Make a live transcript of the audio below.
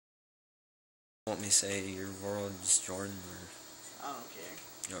Want me to say your world is Jordan I don't care.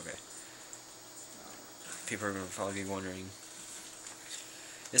 or okay? People are gonna probably be wondering.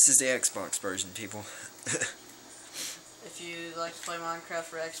 This is the Xbox version, people. If you like to play Minecraft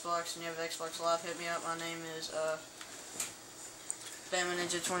for Xbox and you have Xbox Live, hit me up. My name is Bama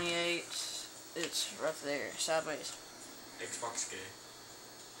Ninja 28. It's right there, sideways. Xbox gay.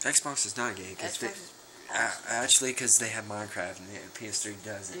 Xbox is not gay because actually because they have Minecraft and the PS3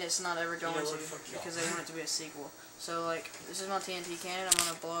 doesn't. And it's not ever going to because they want it to be a sequel. So like, this is my TNT cannon. I'm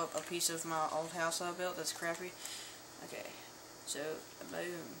gonna blow up a piece of my old house I built that's crappy. Okay, so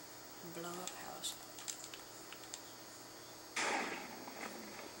boom, blow up house.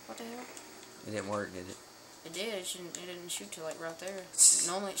 What the hell? It didn't work, did it? It did. It didn't shoot to like right there.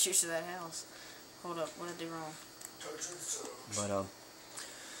 Normally it shoots to that house. Hold up, what did I do wrong? But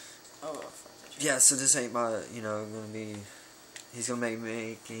Oh, fuck that. yeah. So this ain't my, gonna be. He's gonna be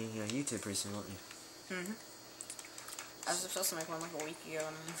making a YouTube pretty soon, won't he? I was supposed to make one like a week ago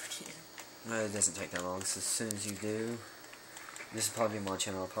and I never did. No, it doesn't take that long. So as soon as you do, this will probably be my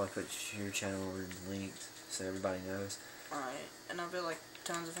channel. I'll probably put your channel linked so everybody knows. Alright, and I built like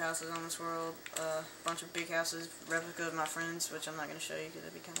tons of houses on this world. A bunch of big houses, replica of my friends, which I'm not gonna show you because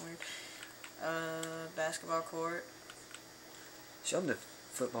it'd be kind of weird. Basketball court. Show them the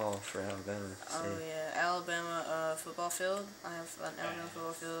football for Alabama. Oh yeah, Alabama football field. I have an Alabama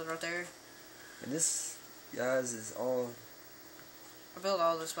football field right there. And this, guys, is all. I built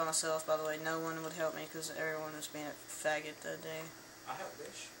all this by myself, by the way. No one would help me because everyone was being a faggot that day. I helped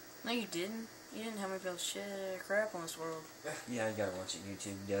Bish. No, you didn't. You didn't help me build shit crap on this world. Yeah, you gotta watch it.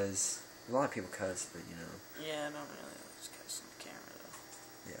 YouTube does. A lot of people cuss, but Yeah, I don't really just cuss on the camera though.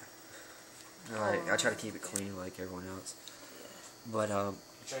 Yeah. I try to keep it clean like everyone else. Yeah. But You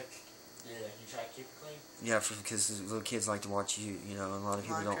try to keep it clean? yeah, because little kids like to watch you. A lot of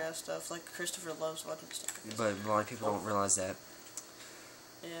people Minecraft don't. stuff, like Christopher loves watching stuff. But a lot of people don't realize that.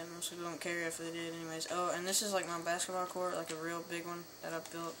 Yeah, most people don't care if they did anyways. Oh, and this is like my basketball court, like a real big one that I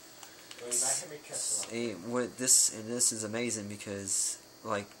built. This is amazing because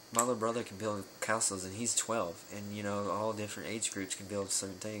like my little brother can build castles and he's 12, and all different age groups can build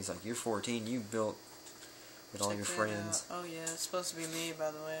certain things. Like you're 14, you built with all your friends. Oh yeah, it's supposed to be me,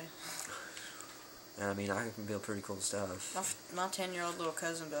 by the way. And I mean, I can build pretty cool stuff. My 10-year-old little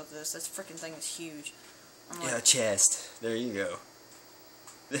cousin built this. That freaking thing is huge. I'm Yeah, like, chest. There you go.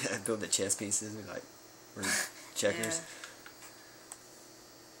 Build the chess pieces like or checkers. Yeah.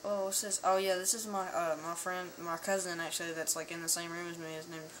 Oh, what's this? Oh yeah, this is my my friend, my cousin actually. That's like in the same room as me. His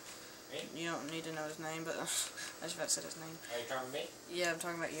name. Me? You don't need to know his name, but I just about to say his name. Are you talking to me? Yeah, I'm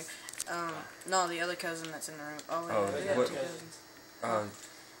talking about you. No, the other cousin that's in the room. Oh, yeah, we have two cousins.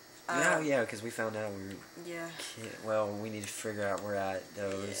 Yeah, because we found out we were. Yeah. Well, we need to figure out where we're at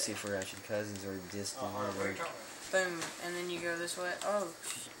though. Yeah. See if we're actually cousins or distant. Boom, and then you go this way. Oh.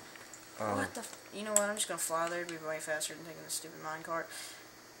 What the? You know what? I'm just gonna fly there. It'd be way faster than taking the stupid minecart.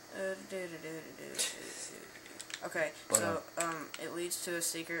 Okay, so it leads to a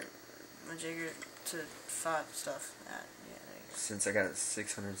secret majigger to fight stuff. Yeah, there you go. Since I got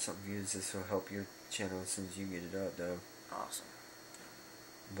 600 something views, this will help your channel as soon as you get it up, though. Awesome.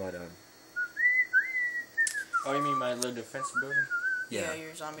 But Oh, you mean my little defensive building? Yeah,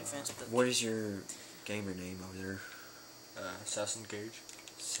 your zombie defensive building. What is your gamer name over there? Assassin Gage.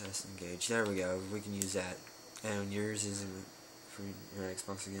 Assassin Gage. There we go. We can use that. And yours is for your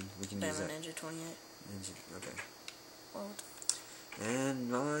Xbox again. We can use Bama that. Ninja 28. Ninja. Okay. Well, and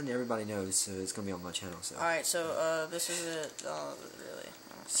mine, everybody knows, so it's gonna be on my channel. So. Alright, so this is it. Really.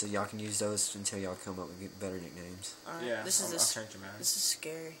 So y'all can use those until y'all come up with better nicknames. Yeah, this is I'll change them out. This is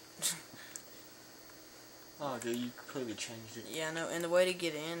scary. Oh, dude, you completely changed it. Yeah, no, and the way to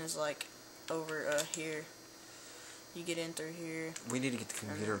get in is like over here. You get in through here. We need to get the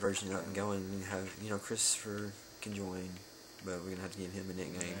computer version up and going and have, Christopher can join, but we're gonna have to give him a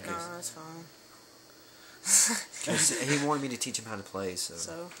nickname. No, that's fine. He wanted me to teach him how to play,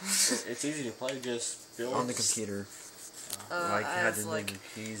 so. It's easy to play, just build. On the computer. I had to like the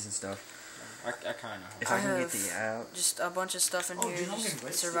keys and stuff. I kind of know. If I can get the app. Just a bunch of stuff in here,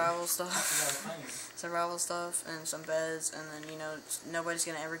 just survival stuff. Survival stuff and some beds, and then, nobody's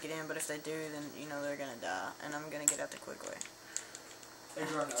gonna ever get in, but if they do, then, they're gonna die, and I'm gonna get out the quick way.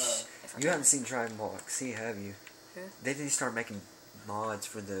 You haven't seen Dragon Ball C, have you? Who? They didn't start making mods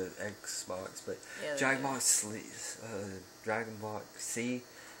for the Xbox, but yeah, Dragon Ball C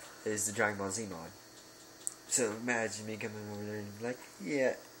is the Dragon Ball Z mod. So imagine me coming over there and be like,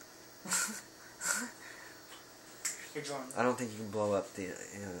 yeah. I don't think you can blow up the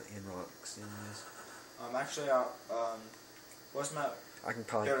in rocks. Actually, what's my I can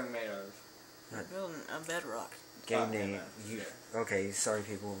probably building made of? We're building a bedrock. Game name. Okay, sorry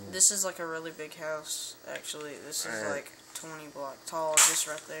people. This is like a really big house, actually. This is like 20 block tall, just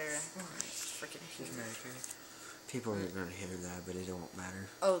right there. It's freaking huge. People are gonna hear that, but it don't matter.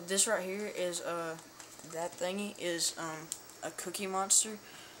 Oh, this right here is, that thingy is, a cookie monster.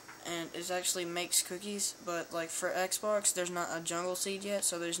 And it actually makes cookies, but like for Xbox, there's not a jungle seed yet,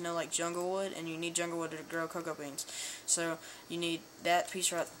 so there's no like jungle wood, and you need jungle wood to grow cocoa beans. So you need that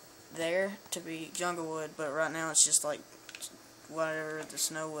piece right there to be jungle wood, but right now it's just like whatever the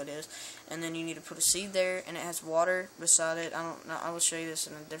snow wood is. And then you need to put a seed there, and it has water beside it. I don't know, I will show you this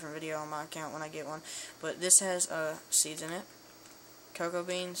in a different video on my account when I get one. But this has seeds in it, cocoa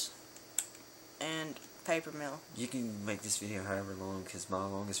beans, and paper mill. You can make this video however long, because my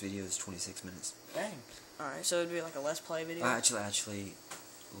longest video is 26 minutes. Dang. Alright, so it'd be like a Let's Play video? Actually,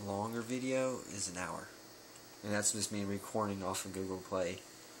 longer video is an hour. And that's just me recording off of Google Play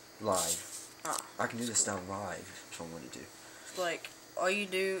live. Oh. I can do this now live if I wanted to. Like, all you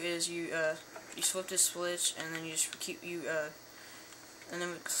do is you flip this switch, and then you just keep, and then,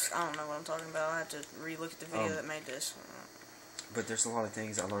 I don't know what I'm talking about. I have to re-look at the video that made this. But there's a lot of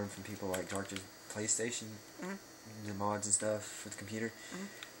things I learned from people like Dr. PlayStation, the mods and stuff for the computer.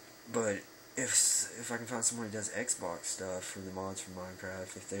 But if I can find someone who does Xbox stuff for the mods for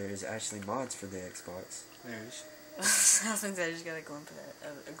Minecraft, if there is actually mods for the Xbox. There's. I think I just got a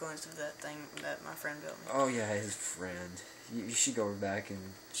glimpse of that thing that my friend built me. Oh yeah, his friend. You should go back and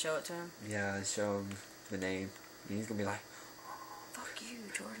Show it to him? yeah, show him the name. And he's gonna be like, Fuck you,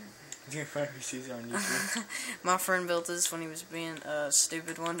 Jordan. Your friend who sees it on YouTube. My friend built this when he was being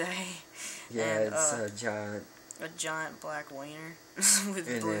stupid one day. yeah, And, it's a giant black wiener with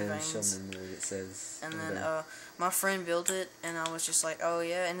and blue then veins. show him what it says. And then my friend built it, and I was just like, oh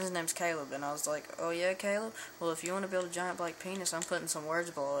yeah, and his name's Caleb, and I was like, oh yeah, Caleb? Well, if you want to build a giant black penis, I'm putting some words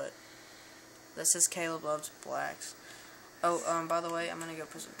below it. That says Caleb loves blacks. Oh, by the way, I'm gonna go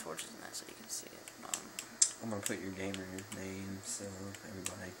put some torches in that so you can see it. I'm gonna put your gamer name so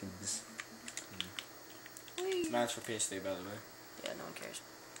everybody can just. Mine's for PS3, by the way. Yeah, no one cares.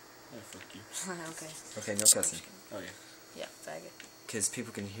 Yeah, fuck you. Okay. Okay, no cussing. Oh yeah. Yeah, faggot. Because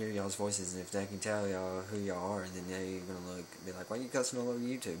people can hear y'all's voices, and if they can tell y'all who y'all are, then they're gonna be like, why you cussing all over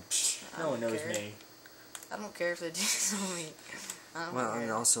YouTube? No one knows care. me. I don't care if they do know me. I don't Well, care.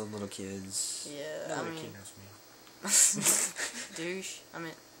 and also little kids. Yeah, No I one mean, knows me. douche. I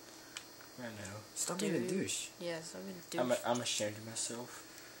mean, I know. Stop being a douche. yes, I mean, douche. I'm ashamed of myself.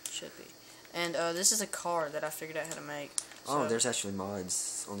 Should be. And this is a car that I figured out how to make. Oh, So- there's actually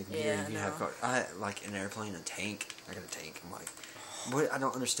mods on the computer. Yeah, you can I have know. I like an airplane, a tank. I got a tank. I'm like, what? I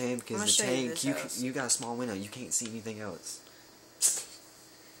don't understand I'm because gonna the show you tank, this you house. you got a small window. You can't see anything else.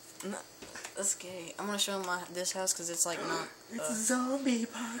 No, that's gay. I'm gonna show him this house because it's like not. It's a zombie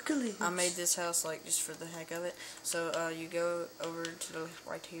apocalypse. I made this house like just for the heck of it. So you go over to the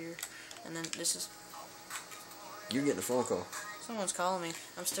right here, and then this is. You're getting a phone call. Someone's calling me.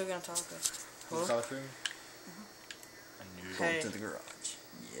 I'm still gonna talk to us. Can you call it for me? I knew it. Hey. To the garage.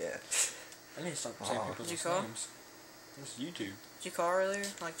 Yeah. I need to stop saying people's Did you call? names. It's YouTube. Did you call earlier,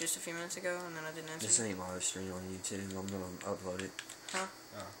 like just a few minutes ago, and then I didn't answer? This you? ain't live stream on YouTube. I'm gonna upload it. Huh?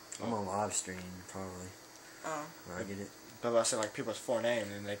 Oh. I'm on live stream probably. Oh. When I get it. But I said like people's full name,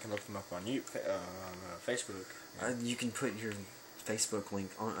 and they can look them up on Facebook. You can put your Facebook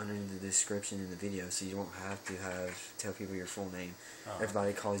link under the description in the video, so you won't have to tell people your full name. Oh.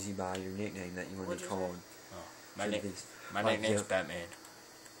 Everybody calls you by your nickname that you want to What'd be you called. My, For nick these- my like nickname's Yo- Batman.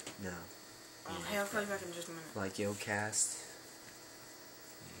 No, Hey, I'll call you back in just a minute. like YoCast.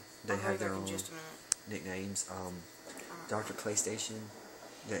 They I'll call you have their back in own just a minute. nicknames. Dr. PlayStation.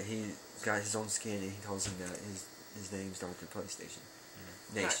 That he got his own skin, and he calls him that. His name's Dr. PlayStation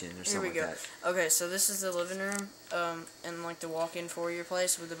Nation or Here something we like go. that. Okay, so this is the living room, and like the walk-in foyer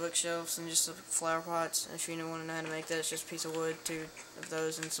place with the bookshelves and just the flower pots. If you want to know how to make that, it's just a piece of wood, 2 of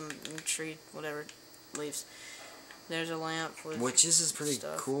those, and some tree, whatever, leaves. There's a lamp with Which is pretty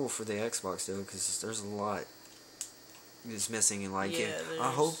stuff. cool for the Xbox though, because there's a lot that's missing, and like Yeah, I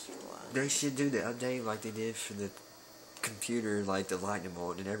hope there's a lot. they should do the update like they did for the computer, like the lightning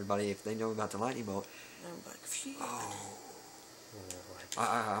bolt, and everybody, if they know about the lightning bolt, I'm like, phew.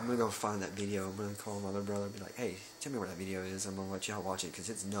 I'm gonna go find that video. I'm gonna call my little brother and be like, hey, tell me where that video is. I'm gonna let y'all watch it because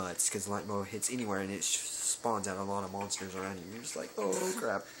it's nuts. Because the lightning bolt hits anywhere and it spawns out a lot of monsters around you. You're just like, oh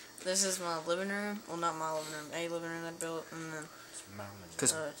crap. This is my living room. Well, not my living room. A living room I built, and then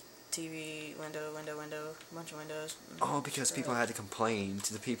Because TV, window, a bunch of windows. because people had to complain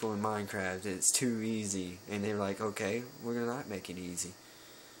to the people in Minecraft that it's too easy, and they're like, okay, we're gonna not make it easy.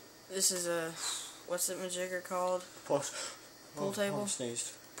 This is a, what's it majigger called? Plus, Pool table?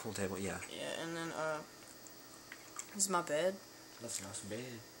 Sneezed. pool table, yeah. Yeah, and then this is my bed. That's a nice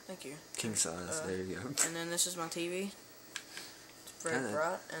bed. Thank you. King size. There you go. And then this is my TV. It's very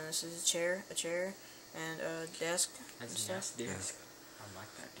bright. And this is a chair, and a desk. That's a nice desk. I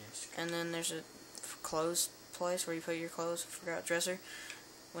like that desk. And then there's a clothes place where you put your clothes. I forgot, dresser,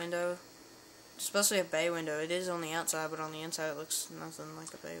 window. It's supposed to be a bay window. It is on the outside, but on the inside it looks nothing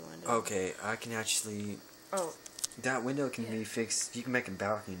like a bay window. Okay, I can actually. Oh. That window can be fixed. You can make a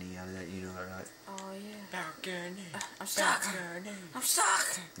balcony out of that. You know that, right? Oh yeah. Balcony. I'm stuck. I'm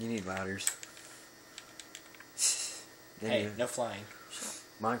stuck. You need ladders. Hey, no flying.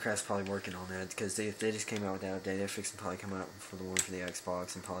 Minecraft's probably working on that because if they just came out with that update, they're fixing probably come out for the one for the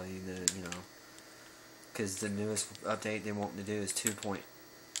Xbox and probably the because the newest update they want to do is 2.0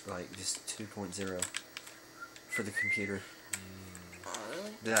 for the computer. Oh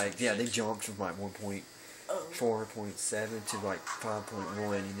really? Like yeah, they jumped from like 1.4.7 to like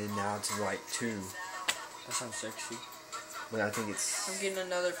 5.1 and then now to like 2. That sounds sexy. But I think it's. I'm getting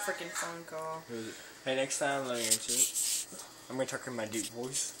another freaking phone call. Who is it? Hey, next time let me answer it. I'm gonna talk in my deep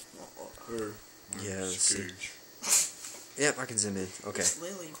voice. Yeah, let's see. Yep, I can zoom in. Okay. It's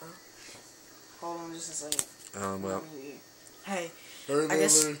Lily, bro. Hold on just a second. Well. Hey, I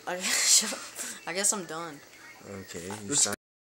I guess I'm done. Okay. You